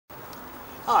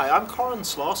Hi, I'm Corin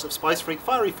Sloss of Spicefreak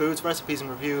Fiery Foods, Recipes and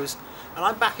Reviews, and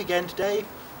I'm back again today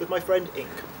with my friend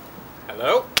Ink.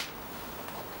 Hello.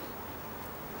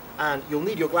 And you'll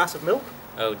need your glass of milk.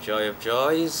 Oh, joy of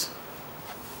joys.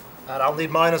 And I'll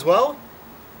need mine as well,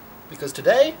 because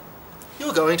today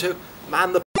you're going to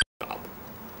man the job.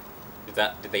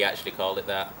 Did they actually call it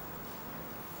that?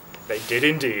 They did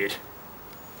indeed.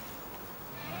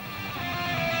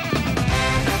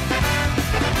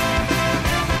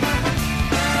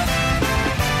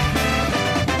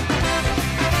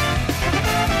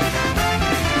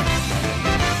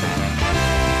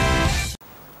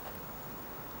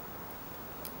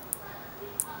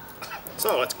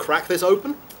 So let's crack this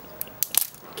open,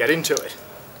 get into it.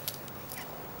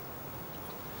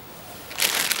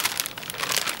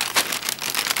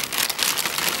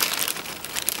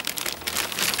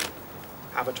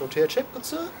 Have a tortilla chip, good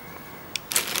sir?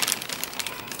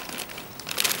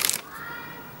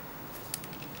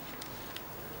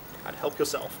 And help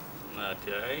yourself.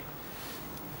 Okay.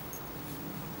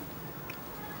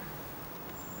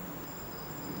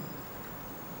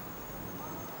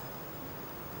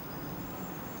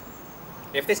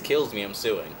 If this kills me, I'm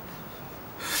suing.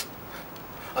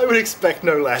 I would expect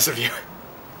no less of you.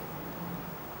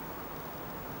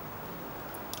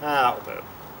 That'll do.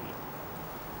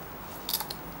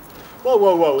 Whoa,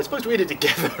 whoa, whoa, we're supposed to eat it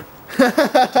together.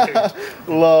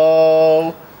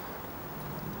 Lol.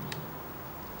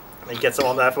 Let me get some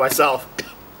on there for myself.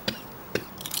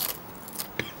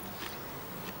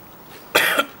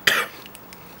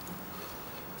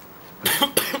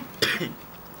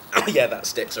 Yeah, that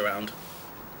sticks around.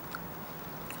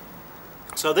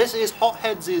 So this is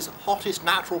Hot-Headz' hottest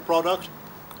natural product.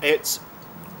 It's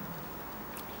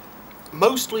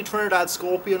mostly Trinidad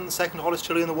Scorpion, the second hottest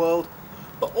chili in the world,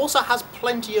 but also has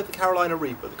plenty of the Carolina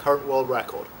Reaper, the current world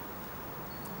record.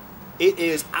 It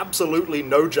is absolutely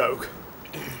no joke.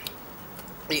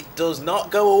 It does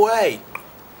not go away.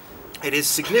 It is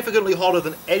significantly hotter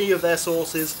than any of their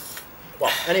sauces,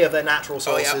 well, any of their natural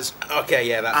sauces, Oh, yeah. Okay,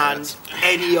 yeah, that and hurts.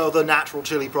 any other natural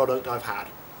chili product I've had.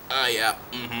 Yeah.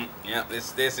 Yeah,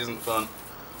 this isn't fun.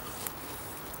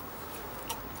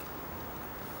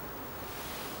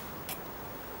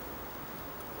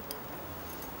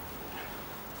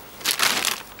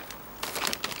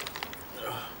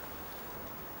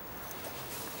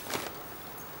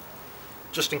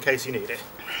 Just in case you need it.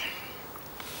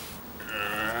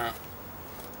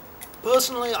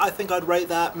 Personally, I think I'd rate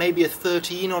that maybe a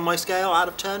 13 on my scale out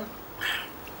of 10.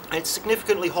 It's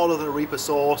significantly hotter than a Reaper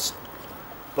sauce,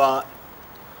 but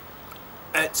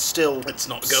it's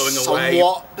not going away.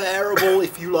 Somewhat bearable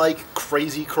if you like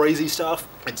crazy, crazy stuff.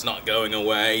 It's not going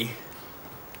away.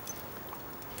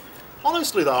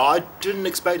 Honestly though, I didn't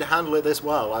expect to handle it this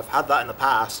well. I've had that in the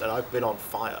past and I've been on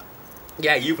fire.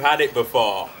 Yeah, you've had it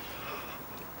before.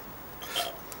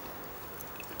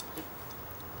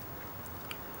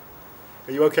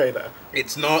 Are you okay there?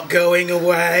 It's not going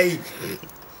away.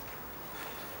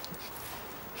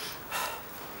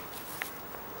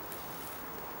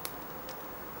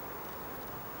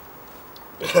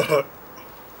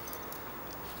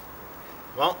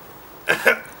 Well,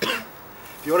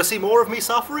 if you want to see more of me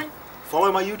suffering,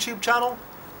 follow my YouTube channel,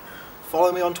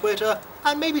 follow me on Twitter,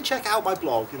 and maybe check out my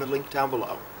blog in the link down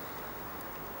below.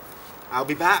 I'll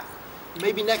be back,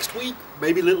 maybe next week,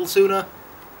 maybe a little sooner,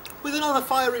 with another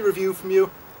fiery review from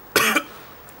you.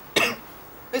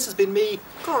 This has been me,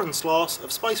 Corin Sloss of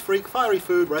Spicefreak Fiery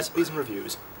Food Recipes and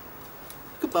Reviews.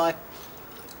 Goodbye.